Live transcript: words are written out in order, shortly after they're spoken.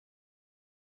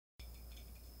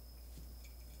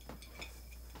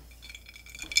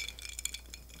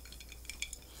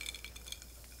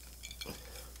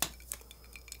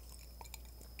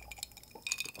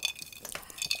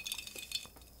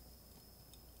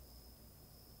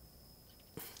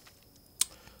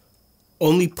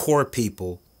Only poor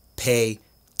people pay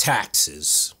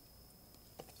taxes.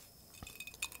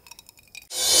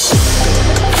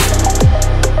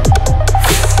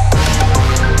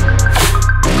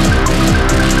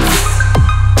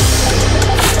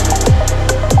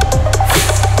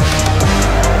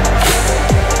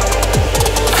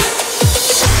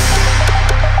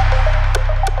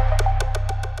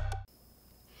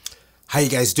 How you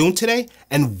guys doing today?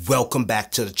 And welcome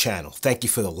back to the channel. Thank you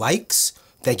for the likes,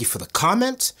 thank you for the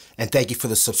comments, and thank you for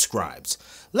the subscribes.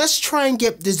 Let's try and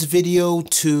get this video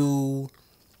to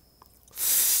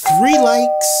 3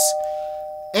 likes,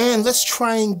 and let's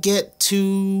try and get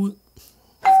to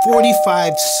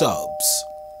 45 subs.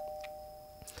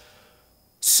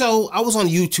 So I was on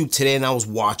YouTube today and I was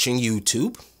watching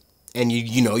YouTube. And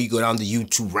you know, you go down the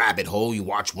YouTube rabbit hole, you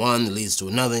watch one, it leads to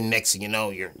another, and next thing you know,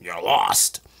 you're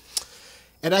lost.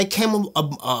 And I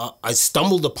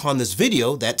stumbled upon this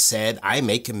video that said I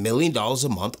make $1 million a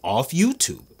month off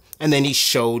YouTube. And then he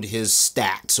showed his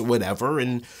stats or whatever,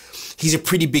 and he's a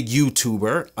pretty big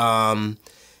YouTuber.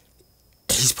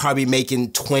 He's probably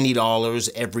making $20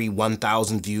 every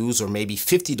 1,000 views, or maybe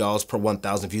 $50 per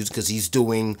 1,000 views, because he's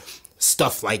doing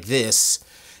stuff like this,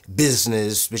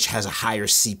 business, which has a higher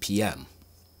CPM.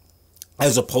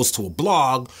 As opposed to a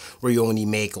blog where you only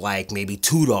make like maybe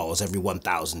 $2 every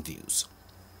 1,000 views.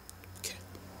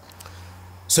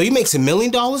 So he makes $1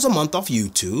 million a month off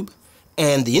YouTube,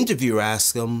 and the interviewer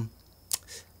asked him,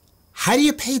 how do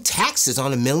you pay taxes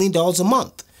on $1 million a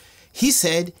month? He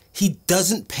said he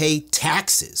doesn't pay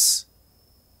taxes.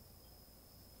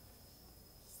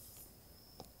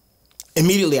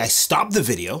 Immediately I stopped the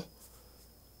video,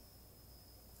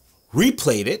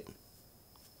 replayed it.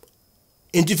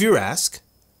 Interviewer asked,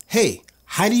 hey,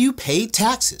 how do you pay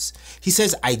taxes? He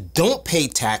says, I don't pay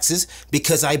taxes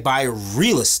because I buy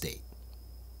real estate.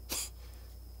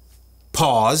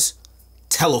 Pause,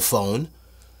 telephone,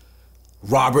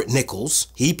 Robert Nichols,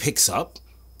 he picks up,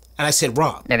 and I said,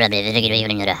 Rob, what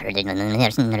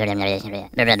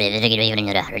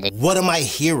am I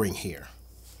hearing here?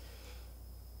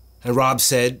 And Rob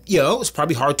said, yo, it's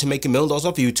probably hard to make $1 million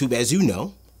off YouTube, as you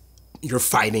know. You're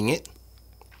fighting it.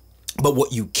 But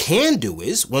what you can do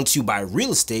is, once you buy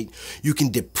real estate, you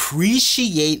can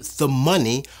depreciate the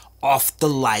money off the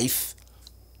life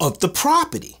of the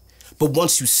property. But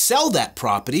once you sell that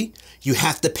property, you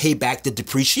have to pay back the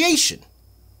depreciation.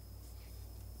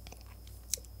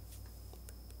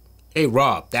 Hey,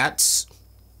 Rob, that's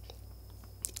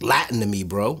Latin to me,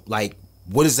 bro. Like,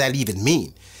 what does that even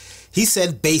mean? He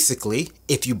said, basically,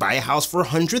 if you buy a house for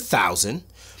 $100,000,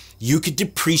 you could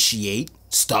depreciate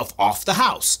stuff off the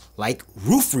house, like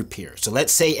roof repair. So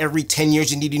let's say every 10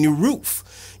 years you need a new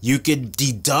roof. You could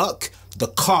deduct the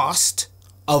cost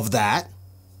of that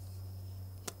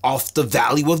off the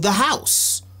value of the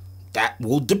house. That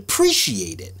will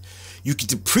depreciate it. You can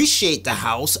depreciate the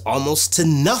house almost to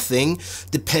nothing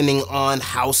depending on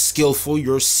how skillful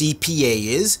your CPA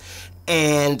is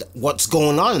and what's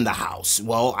going on in the house.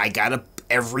 Well,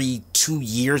 every 2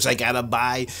 years I gotta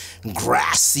buy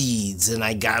grass seeds, and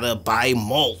I gotta buy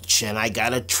mulch, and I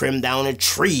gotta trim down a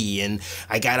tree, and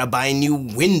I gotta buy new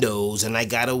windows, and I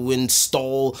gotta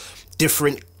install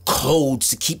different codes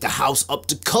to keep the house up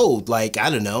to code. Like,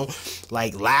 I don't know,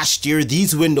 like last year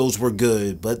these windows were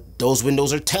good, but those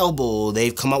windows are terrible.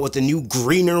 They've come out with a new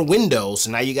greener window, so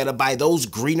now you gotta buy those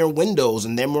greener windows,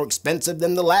 and they're more expensive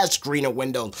than the last greener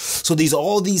window. So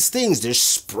all these things, there's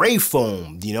spray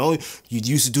foam. You know, you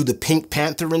used to do the Pink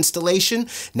Panther installation,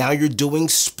 now you're doing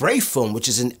spray foam, which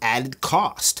is an added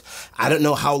cost. I don't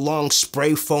know how long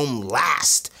spray foam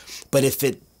lasts, but if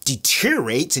it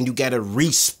deteriorates and you gotta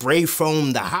re-spray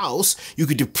foam the house, you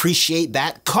could depreciate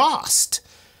that cost.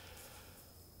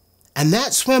 And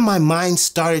that's when my mind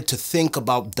started to think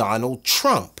about Donald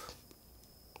Trump.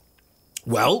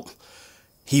 Well,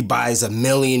 he buys $1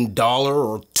 million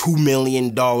or $2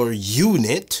 million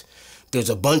unit.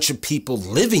 There's a bunch of people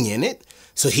living in it,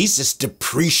 so he's just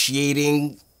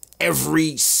depreciating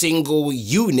every single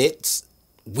unit's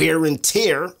wear and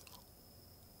tear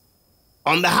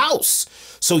on the house.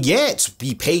 So yeah,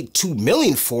 he paid $2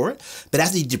 million for it, but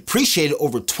after he depreciated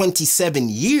over 27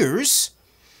 years,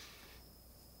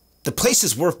 the place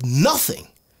is worth nothing.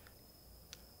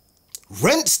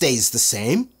 Rent stays the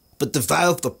same, but the value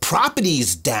of the property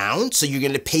is down, so you're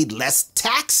going to pay less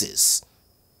taxes.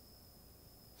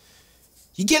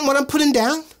 You getting what I'm putting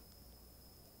down?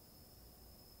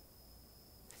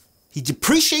 He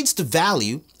depreciates the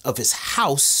value of his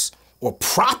house or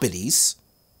properties,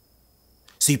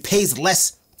 so he pays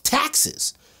less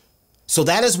taxes. So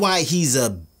that is why he's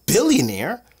a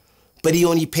billionaire, but he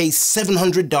only pays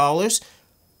 $700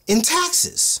 in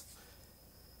taxes.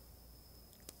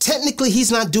 technically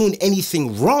he's not doing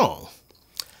anything wrong.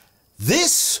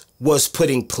 This was put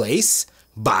in place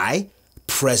by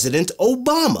President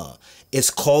Obama. It's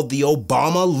called the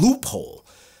Obama loophole.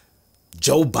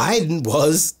 Joe Biden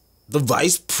was the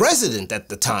vice president at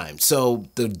the time. So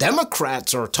the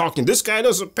Democrats are talking, this guy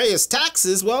doesn't pay his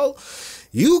taxes. Well,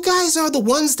 you guys are the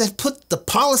ones that put the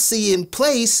policy in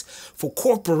place for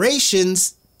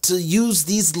corporations to use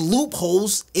these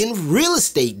loopholes in real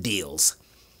estate deals.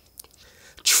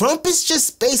 Trump is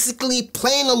just basically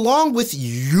playing along with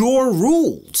your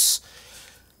rules.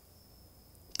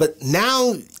 But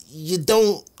now you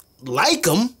don't like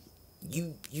him.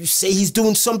 You say he's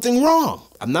doing something wrong.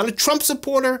 I'm not a Trump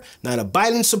supporter, not a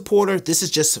Biden supporter. This is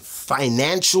just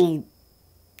financial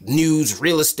news,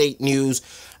 real estate news.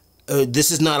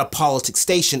 This is not a politics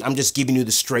station. I'm just giving you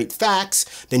the straight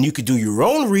facts. Then you could do your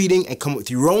own reading and come with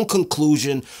your own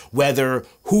conclusion whether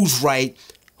who's right,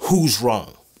 who's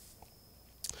wrong.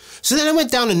 So then I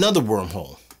went down another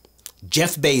wormhole.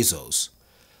 Jeff Bezos.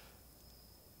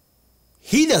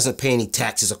 He doesn't pay any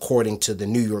taxes according to the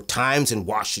New York Times and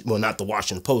Washington, well, not the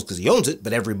Washington Post because he owns it,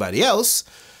 but everybody else.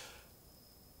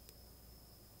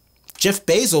 Jeff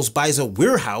Bezos buys a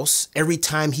warehouse every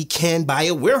time he can buy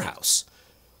a warehouse.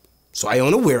 So I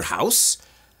own a warehouse.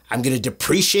 I'm going to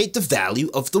depreciate the value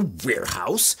of the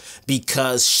warehouse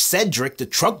because Cedric, the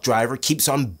truck driver, keeps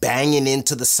on banging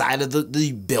into the side of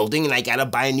the building and I got to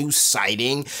buy a new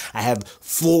siding. I have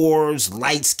floors,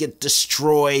 lights get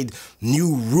destroyed,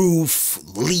 new roof,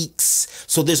 leaks.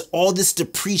 So there's all this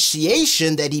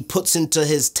depreciation that he puts into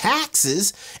his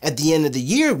taxes at the end of the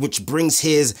year, which brings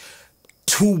his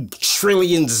 $2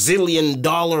 trillion zillion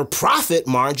dollar profit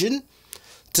margin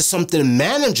to something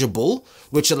manageable,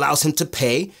 which allows him to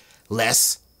pay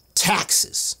less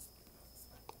taxes.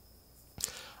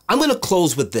 I'm going to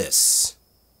close with this.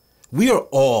 We are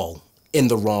all in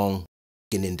the wrong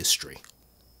industry.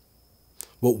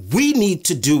 What we need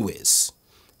to do is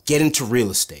get into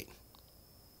real estate.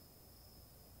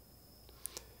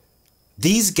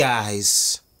 These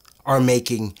guys are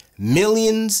making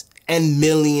millions and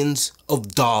millions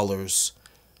of dollars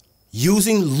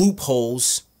using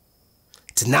loopholes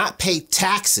to not pay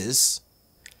taxes,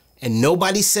 and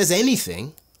nobody says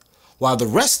anything, while the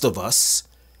rest of us,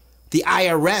 the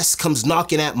IRS comes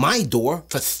knocking at my door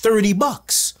for 30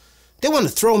 bucks. They want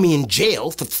to throw me in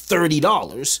jail for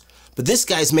 $30, but this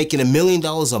guy's making $1 million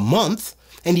a month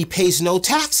and he pays no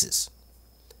taxes.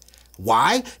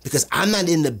 Why? Because I'm not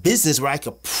in the business where I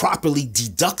could properly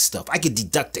deduct stuff. I could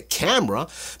deduct a camera,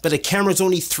 but a camera's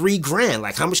only $3,000.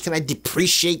 Like, how much can I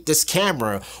depreciate this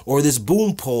camera or this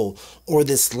boom pole or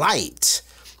this light?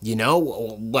 You know,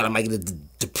 what am I going to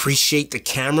depreciate the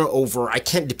camera over? I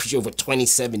can't depreciate over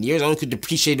 27 years. I only could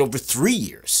depreciate over 3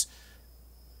 years.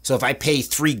 So if I pay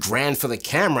 $3,000 for the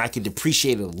camera, I could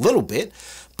depreciate it a little bit,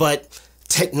 but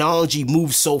technology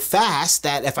moves so fast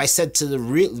that if I said to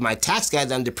my tax guy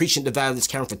that I'm depreciating the value of this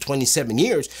camera for 27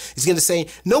 years, he's going to say,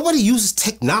 nobody uses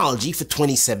technology for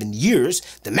 27 years.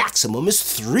 The maximum is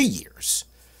 3 years.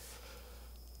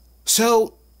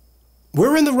 So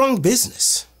we're in the wrong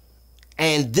business.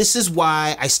 And this is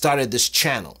why I started this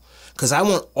channel, because I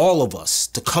want all of us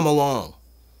to come along.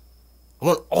 I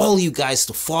want all you guys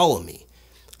to follow me,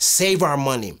 save our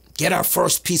money, get our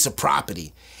first piece of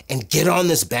property, and get on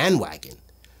this bandwagon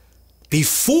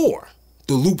before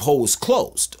the loophole is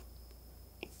closed.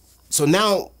 So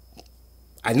now,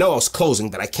 I know I was closing,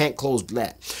 but I can't close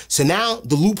that. So now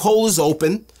the loophole is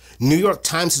open. New York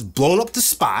Times has blown up the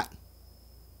spot.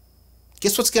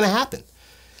 Guess what's going to happen?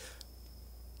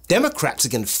 Democrats are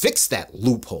going to fix that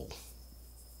loophole.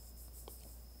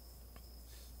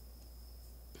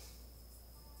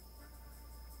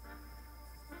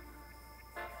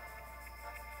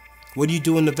 What are you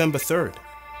doing November 3rd?